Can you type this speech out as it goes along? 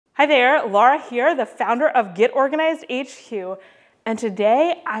Hi there, Laura here, the founder of Get Organized HQ. And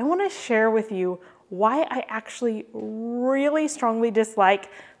today I want to share with you why I actually really strongly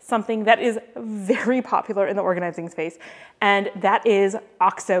dislike something that is very popular in the organizing space, and that is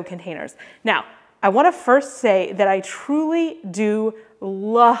OXO containers. Now, I want to first say that I truly do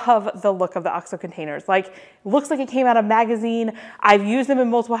love the look of the OXO containers. Like, it looks like it came out of a magazine. I've used them in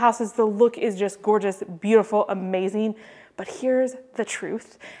multiple houses. The look is just gorgeous, beautiful, amazing. But here's the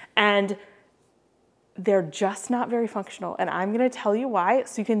truth, and they're just not very functional. And I'm gonna tell you why,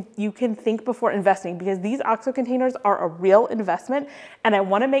 so you can think before investing, because these OXO containers are a real investment, and I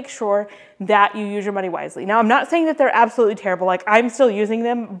wanna make sure that you use your money wisely. Now, I'm not saying that they're absolutely terrible. Like, I'm still using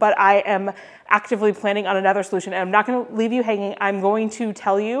them, but I am actively planning on another solution, and I'm not gonna leave you hanging. I'm going to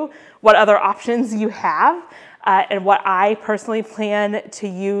tell you what other options you have and what I personally plan to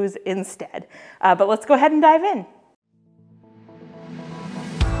use instead. But let's go ahead and dive in.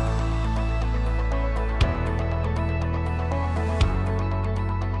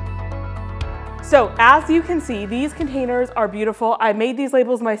 So as you can see, these containers are beautiful. I made these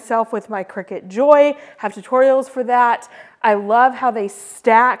labels myself with my Cricut Joy, have tutorials for that. I love how they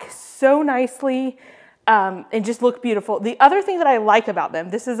stack so nicely and just look beautiful. The other thing that I like about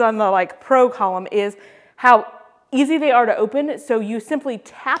them, this is on the pro column, is how easy they are to open. So you simply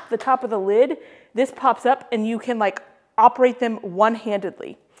tap the top of the lid, this pops up, and you can operate them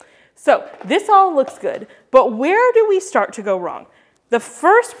one-handedly. So this all looks good, but where do we start to go wrong? The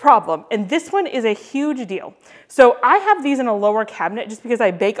first problem, and this one is a huge deal. So I have these in a lower cabinet just because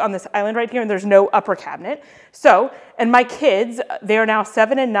I bake on this island right here and there's no upper cabinet. So, and my kids, they are now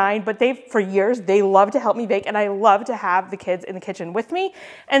 7 and 9, but for years, they love to help me bake, and I love to have the kids in the kitchen with me.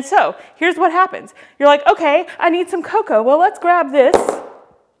 And so here's what happens. You're like, okay, I need some cocoa. Well, let's grab this.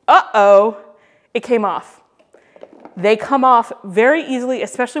 Uh-oh, it came off. They come off very easily,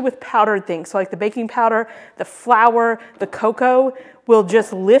 especially with powdered things. So like the baking powder, the flour, the cocoa will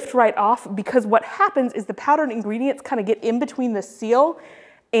just lift right off, because what happens is the powdered ingredients kind of get in between the seal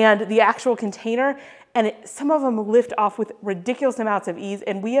and the actual container, and some of them lift off with ridiculous amounts of ease.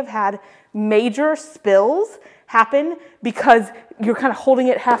 And we have had major spills happen because you're kind of holding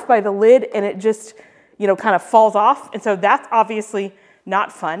it half by the lid and it just, kind of falls off. And so that's obviously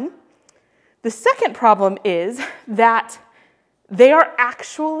not fun. The second problem is that they are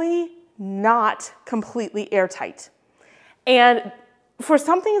actually not completely airtight. And for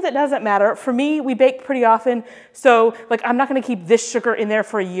some things it doesn't matter. For me, we bake pretty often, so I'm not gonna keep this sugar in there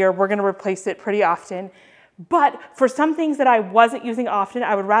for a year. We're gonna replace it pretty often. But for some things that I wasn't using often,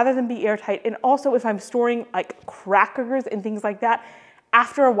 I would rather them be airtight. And also if I'm storing crackers and things like that,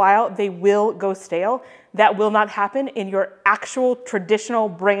 after a while, they will go stale. That will not happen in your actual traditional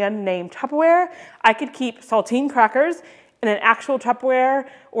brand name Tupperware. I could keep saltine crackers in an actual Tupperware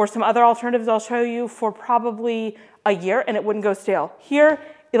or some other alternatives I'll show you for probably a year, and it wouldn't go stale. Here,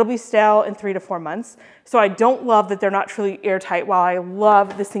 it'll be stale in 3 to 4 months. So I don't love that they're not truly airtight, while I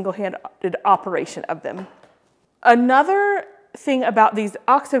love the single-handed operation of them. Another thing about these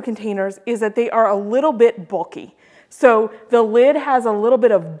OXO containers is that they are a little bit bulky. So the lid has a little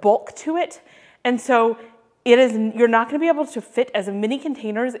bit of bulk to it, and so you're not going to be able to fit as many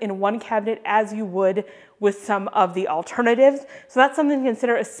containers in one cabinet as you would with some of the alternatives. So that's something to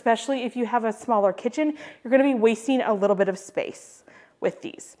consider, especially if you have a smaller kitchen. You're going to be wasting a little bit of space with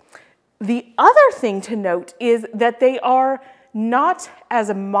these. The other thing to note is that they are not as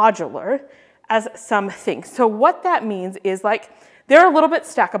modular as some things. So what that means is they're a little bit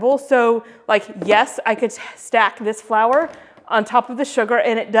stackable. So yes, I could stack this flour on top of the sugar,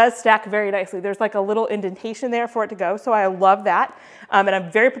 and it does stack very nicely. There's a little indentation there for it to go, so I love that. And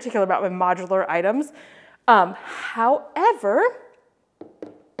I'm very particular about my modular items. However,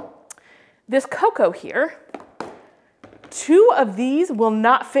 this cocoa here, 2 of these will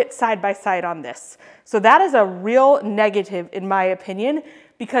not fit side by side on this. So that is a real negative in my opinion,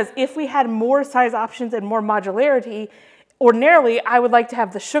 because if we had more size options and more modularity, ordinarily, I would like to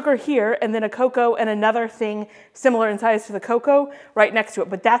have the sugar here and then a cocoa and another thing similar in size to the cocoa right next to it,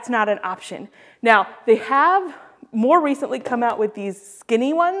 but that's not an option. Now, they have more recently come out with these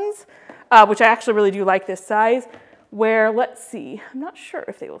skinny ones, which I actually really do like this size, where, let's see, I'm not sure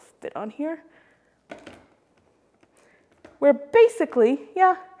if they will fit on here, where basically,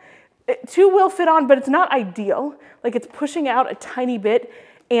 yeah, 2 will fit on, but it's not ideal. It's pushing out a tiny bit,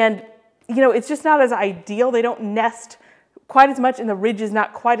 and it's just not as ideal. They don't nest quite as much, and the ridge is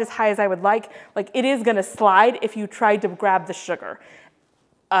not quite as high as I would like. It is gonna slide if you tried to grab the sugar.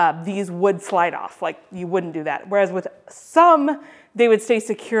 These would slide off, you wouldn't do that. Whereas with some they would stay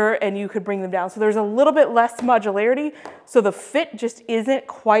secure and you could bring them down. So there's a little bit less modularity, so the fit just isn't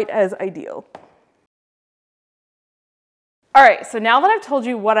quite as ideal. All right, so now that I've told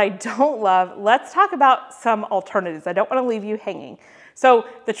you what I don't love, let's talk about some alternatives. I don't want to leave you hanging. So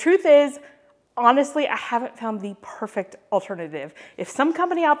the truth is, honestly, I haven't found the perfect alternative. If some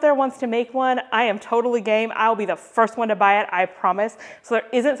company out there wants to make one, I am totally game. I'll be the first one to buy it, I promise. So there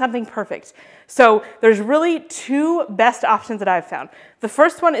isn't something perfect. So there's really two best options that I've found. The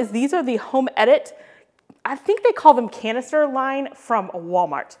first one is these are the Home Edit, I think they call them canister line from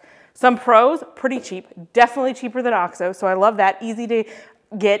Walmart. Some pros, pretty cheap, definitely cheaper than OXO, so I love that, easy to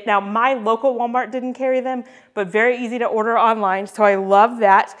get. Now my local Walmart didn't carry them, but very easy to order online, so I love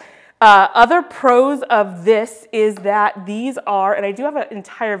that. Other pros of this is that these are, and I do have an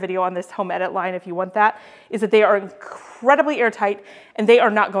entire video on this Home Edit line if you want that, is that they are incredibly airtight and they are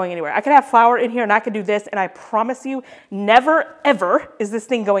not going anywhere. I could have flour in here and I could do this, and I promise you, never ever is this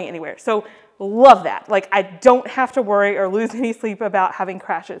thing going anywhere. So love that. Like, I don't have to worry or lose any sleep about having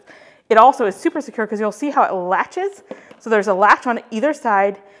crashes. It also is super secure because you'll see how it latches. So there's a latch on either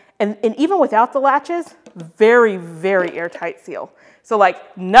side, and even without the latches, very, very airtight seal. So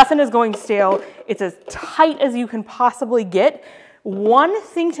like nothing is going stale. It's as tight as you can possibly get. One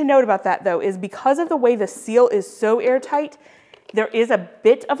thing to note about that though is because of the way the seal is so airtight, there is a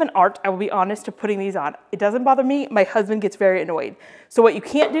bit of an art, I will be honest, to putting these on. It doesn't bother me. My husband gets very annoyed. So what you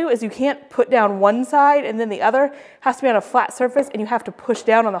can't do is you can't put down one side and then the other has to be on a flat surface, and you have to push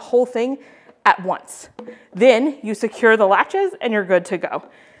down on the whole thing at once. Then you secure the latches and you're good to go.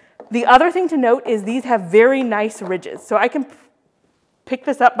 The other thing to note is these have very nice ridges. So I can pick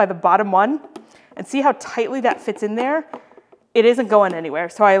this up by the bottom one and see how tightly that fits in there. It isn't going anywhere.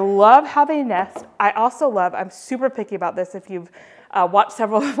 So I love how they nest. I also love, I'm super picky about this. If you've watched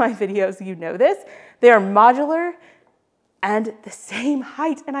several of my videos, you know this. They are modular and the same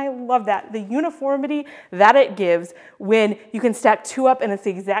height, and I love that. The uniformity that it gives when you can stack two up and it's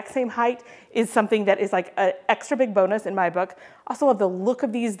the exact same height is something that is like an extra big bonus in my book. Also love the look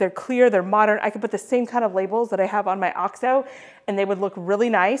of these. They're clear, they're modern. I could put the same kind of labels that I have on my OXO and they would look really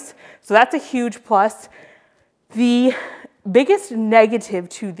nice. So that's a huge plus. The biggest negative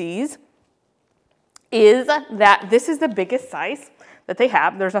to these is that this is the biggest size that they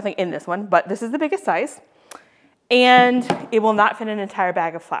have. There's nothing in this one, but this is the biggest size. And it will not fit an entire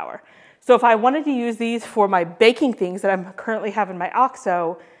bag of flour. So if I wanted to use these for my baking things that I'm currently having in my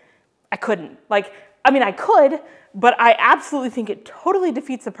OXO, I couldn't. Like, I mean, I could, but I absolutely think it totally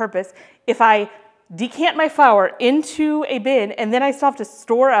defeats the purpose if I decant my flour into a bin and then I still have to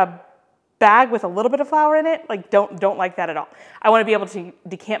store a bag with a little bit of flour in it. Like, don't like that at all. I want to be able to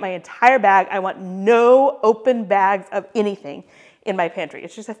decant my entire bag. I want no open bags of anything in my pantry.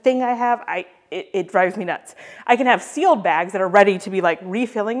 It's just a thing I have. It drives me nuts. I can have sealed bags that are ready to be like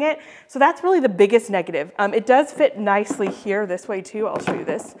refilling it. So that's really the biggest negative. It does fit nicely here this way too. I'll show you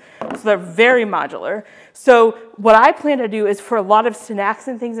this. So they're very modular. So what I plan to do is for a lot of snacks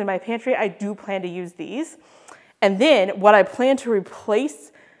and things in my pantry, I do plan to use these. And then what I plan to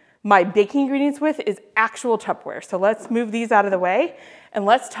replace my baking ingredients with is actual Tupperware. So let's move these out of the way and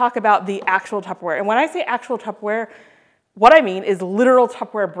let's talk about the actual Tupperware. And when I say actual Tupperware, what I mean is literal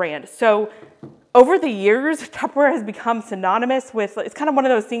Tupperware brand. So over the years, Tupperware has become synonymous with, it's kind of one of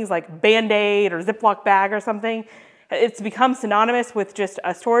those things like Band-Aid or Ziploc bag or something. It's become synonymous with just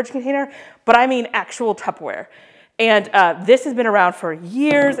a storage container, but I mean actual Tupperware. And this has been around for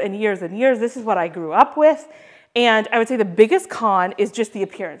years and years and years. This is what I grew up with. And I would say the biggest con is just the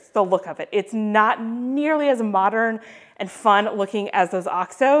appearance, the look of it. It's not nearly as modern and fun looking as those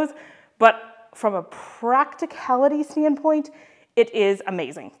OXOs, but from a practicality standpoint, it is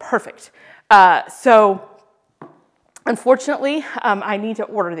amazing, perfect. So unfortunately, I need to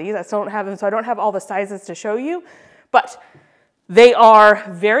order these. I still don't have them, so I don't have all the sizes to show you, but they are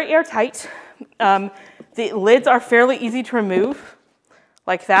very airtight. The lids are fairly easy to remove,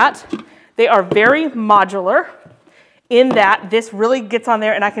 like that. They are very modular in that this really gets on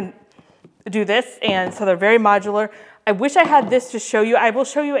there and I can do this, and so they're very modular. I wish I had this to show you. I will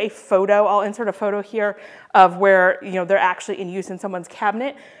show you a photo. I'll insert a photo here of where, you know, they're actually in use in someone's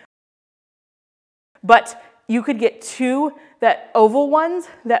cabinet. But you could get two that oval ones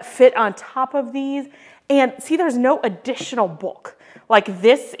that fit on top of these. And see, there's no additional bulk. Like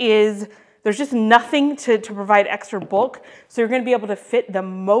this is, there's just nothing to provide extra bulk. So you're going to be able to fit the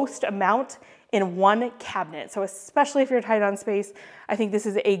most amount in one cabinet. So especially if you're tight on space, I think this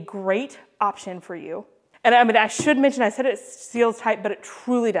is a great option for you. And I mean, I should mention, I said it seals tight, but it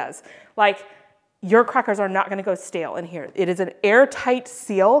truly does. Like, your crackers are not gonna go stale in here. It is an airtight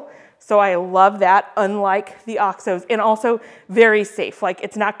seal, So I love that, unlike the OXOs, and also very safe. Like,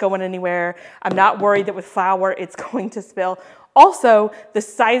 it's not going anywhere. I'm not worried that with flour it's going to spill. Also, the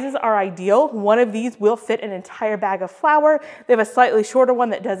sizes are ideal. One of these will fit an entire bag of flour. They have a slightly shorter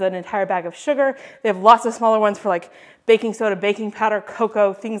one that does an entire bag of sugar. They have lots of smaller ones for like baking soda, baking powder,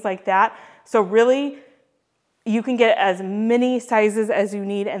 cocoa, things like that. So really, you can get as many sizes as you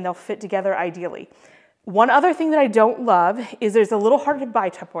need and they'll fit together ideally. One other thing that I don't love is there's a little hard to buy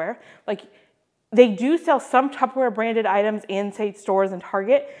Tupperware. Like, they do sell some Tupperware branded items in, say, stores and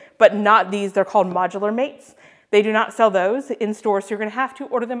Target, but not these. They're called Modular Mates. They do not sell those in stores, so you're gonna have to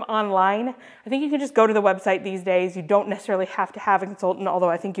order them online. I think you can just go to the website these days. You don't necessarily have to have a consultant, although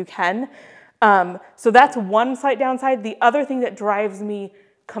I think you can. So that's one slight downside. The other thing that drives me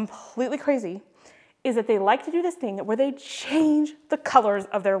completely crazy is that they like to do this thing where they change the colors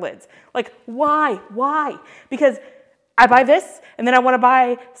of their lids. Like, why? Why? Because I buy this, and then I want to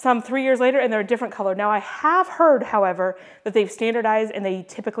buy some 3 years later, and they're a different color. Now, I have heard, however, that they've standardized, and they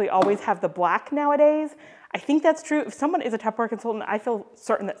typically always have the black nowadays. I think that's true. If someone is a Tupperware consultant, I feel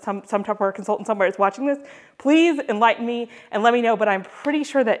certain that some Tupperware consultant somewhere is watching this. Please enlighten me and let me know, but I'm pretty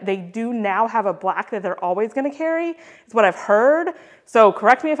sure that they do now have a black that they're always gonna carry. It's what I've heard. So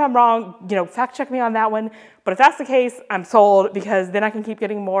correct me if I'm wrong, you know, fact check me on that one. But if that's the case, I'm sold, because then I can keep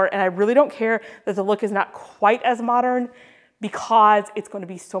getting more, and I really don't care that the look is not quite as modern, because it's going to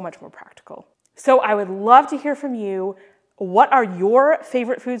be so much more practical. So I would love to hear from you. What are your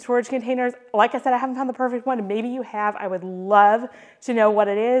favorite food storage containers? Like I said, I haven't found the perfect one. Maybe you have. I would love to know what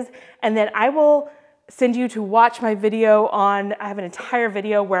it is. And then I will send you to watch my video on, I have an entire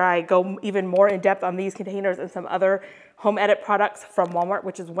video where I go even more in depth on these containers and some other home edit products from Walmart,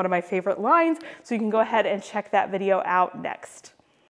 which is one of my favorite lines. So you can go ahead and check that video out next.